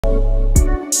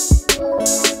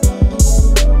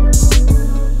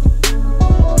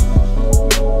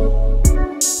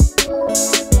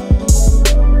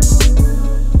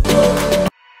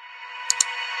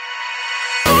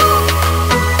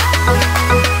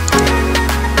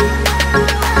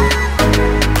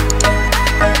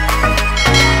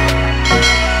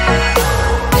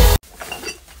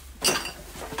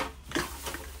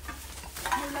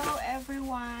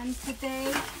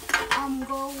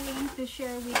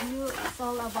you is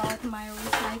all about my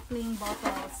recycling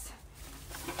bottles.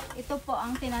 Ito po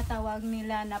ang tinatawag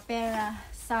nila na pera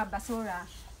sa basura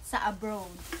sa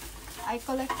abroad. I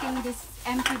collecting these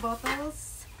empty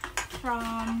bottles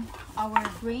from our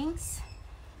drinks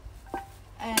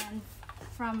and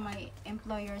from my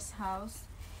employer's house.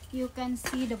 You can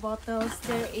see the bottles.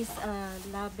 There is a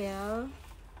label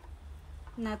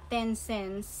na 10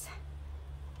 cents.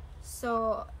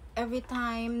 So every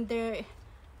time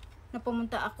na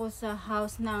pumunta ako sa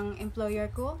house ng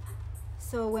employer ko,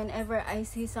 so whenever I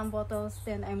see some bottles,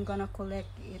 then I'm gonna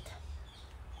collect it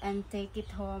and take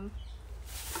it home.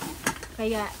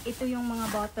 Kaya ito yung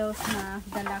mga bottles na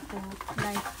dala ko,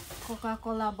 like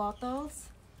Coca-Cola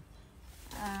bottles,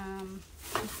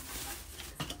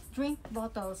 drink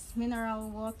bottles,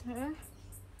 mineral water,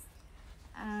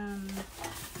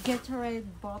 Gatorade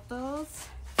bottles,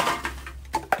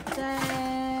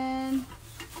 then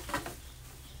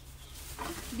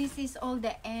this is all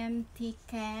the empty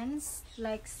cans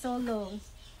like Solo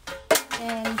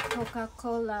and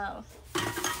Coca-Cola.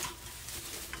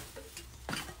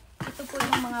 Ito po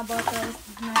yung mga bottles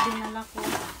na dinala ko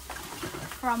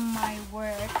from my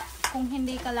work. Kung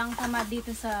hindi ka lang tamad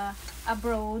dito sa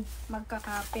abroad,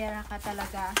 magkakapera ka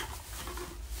talaga.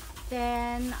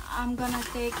 Then I'm gonna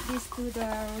take this to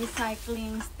the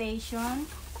recycling station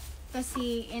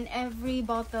kasi in every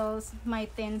bottles may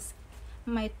 10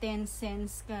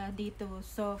 cents ka dito.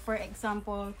 So for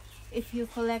example, if you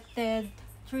collected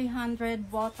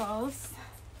 300 bottles,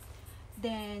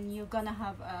 then you're gonna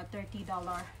have a $30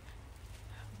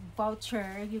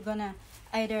 voucher. You're gonna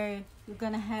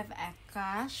have a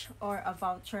cash or a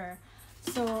voucher.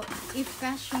 So if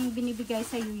cash yung binibigay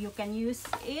sa you can use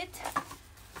it.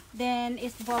 Then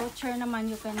if voucher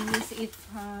naman, you can use it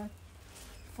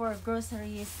for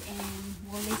groceries in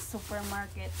Woolies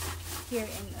supermarket here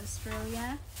in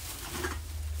Australia.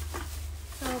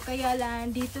 So kaya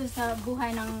lang dito sa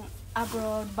buhay ng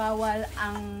abroad, bawal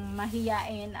ang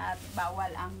mahiyain at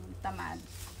bawal ang tamad.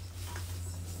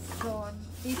 So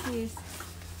this is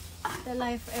the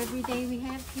life every day we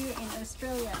have here in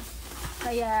Australia.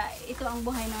 Kaya ito ang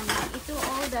buhay namin. Ito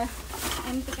all the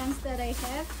empty cans that I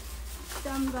have. So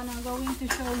I'm going to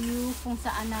show you kung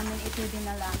saan namin ito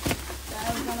dinala. So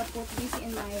I'm gonna put this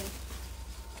in my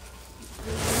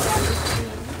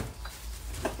screen.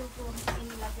 Ito po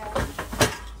inilagay.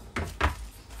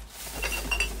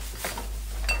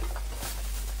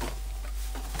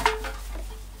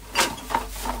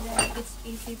 And then it's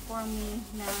easy for me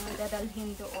na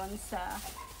dadalhin doon sa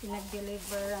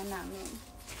pinag-deliver namin.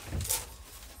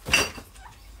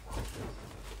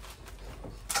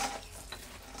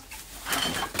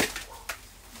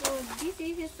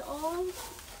 This is all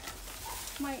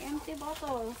my empty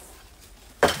bottles.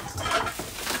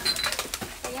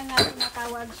 Kaya nga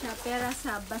tinatawag siya pera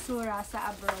sa basura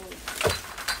sa abroad.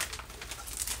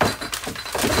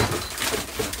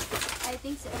 I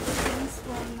think everything's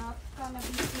not gonna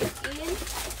be fit in,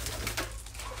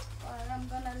 or I'm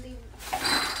gonna leave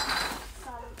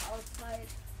some outside.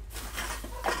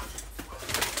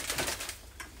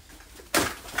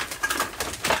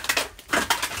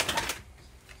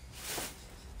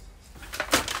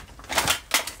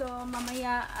 So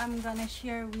mamaya I'm gonna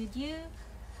share with you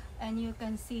and you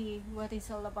can see what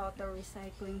is all about the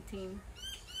recycling team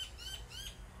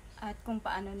at kung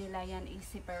paano nila yan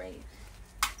i-separate.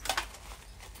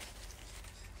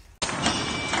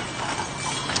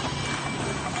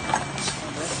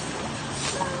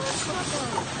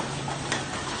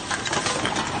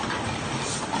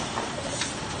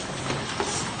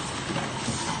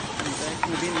 In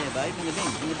the bin there, babe, in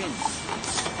the bin.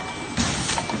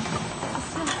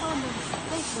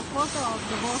 Take the photo of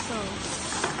the bottle.